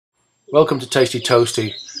Welcome to Tasty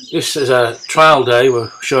Toasty. This is a trial day.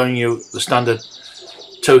 We're showing you the standard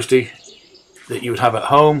toasty that you would have at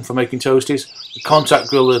home for making toasties. The contact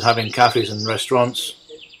grill that you'd have in cafes and restaurants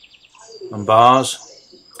and bars.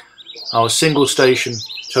 Our single station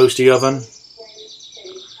toasty oven.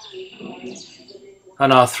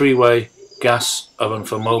 And our three-way gas oven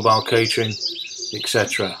for mobile catering,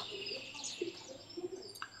 etc.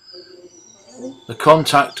 The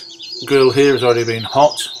contact grill here has already been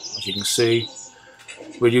hot. As you can see,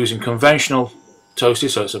 we're using conventional toasty,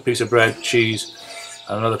 so it's a piece of bread, cheese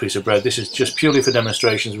and another piece of bread. This is just purely for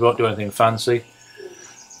demonstrations. We won't do anything fancy.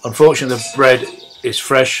 Unfortunately, the bread is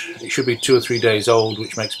fresh. It should be 2 or 3 days old,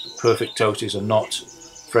 which makes perfect toasties and not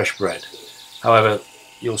fresh bread. However,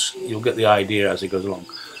 you'll get the idea as it goes along.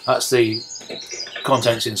 That's the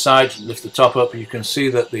contents inside. Lift the top up, you can see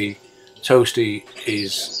that the toasty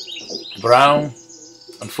is brown.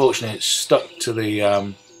 Unfortunately, it's stuck to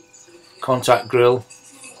the contact grill,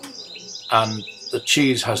 and the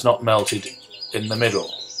cheese has not melted in the middle.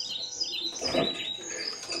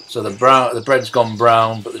 So the bread's gone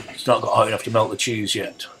brown, but it's not got hot enough to melt the cheese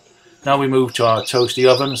yet. Now we move to our toasty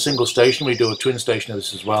oven, single station. We do a twin station of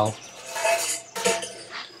this as well.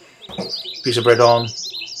 Piece of bread on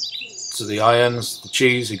to the irons, the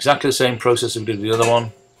cheese, exactly the same process as we did with the other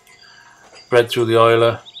one. Bread through the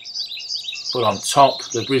oiler, put on top.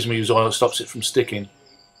 The reason we use oil stops it from sticking.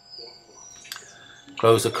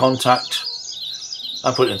 Close the contact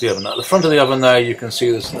and put it into the oven. At the front of the oven there you can see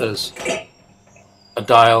there's a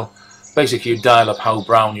dial. Basically you dial up how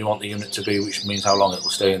brown you want the unit to be, which means how long it will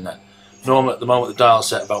stay in there. Normally at the moment the dial's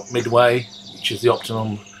set about midway, which is the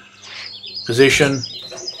optimum position.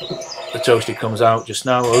 The toasty comes out just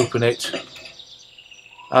now, open it,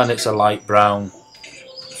 and it's a light brown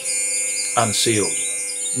and sealed.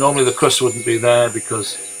 Normally the crust wouldn't be there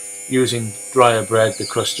because using drier bread the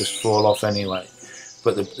crust just fall off anyway.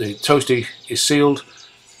 But the toasty is sealed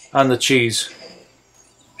and the cheese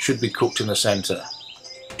should be cooked in the centre.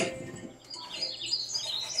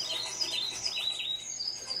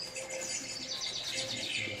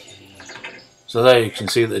 So there you can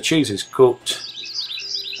see that the cheese is cooked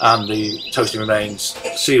and the toasty remains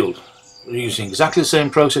sealed. We're using exactly the same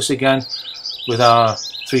process again with our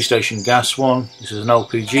 3-station gas one. This is an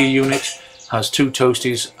LPG unit, has 2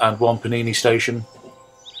 toasties and 1 panini station.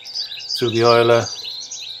 Through the oiler,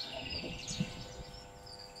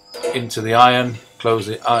 into the iron, close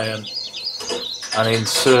the iron and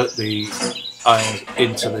insert the iron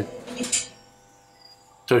into the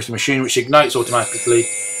toasting machine, which ignites automatically,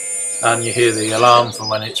 and you hear the alarm for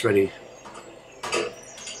when it's ready.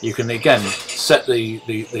 You can again set the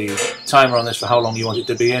timer on this for how long you want it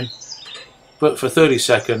to be in, but for 30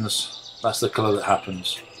 seconds that's the colour that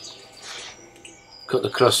happens. Cut the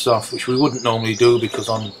crusts off, which we wouldn't normally do because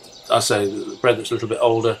I say the bread that's a little bit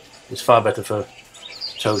older is far better for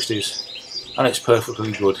toasties, and it's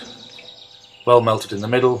perfectly good. Well melted in the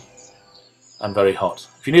middle and very hot.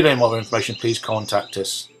 If you need any more information, please contact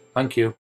us. Thank you.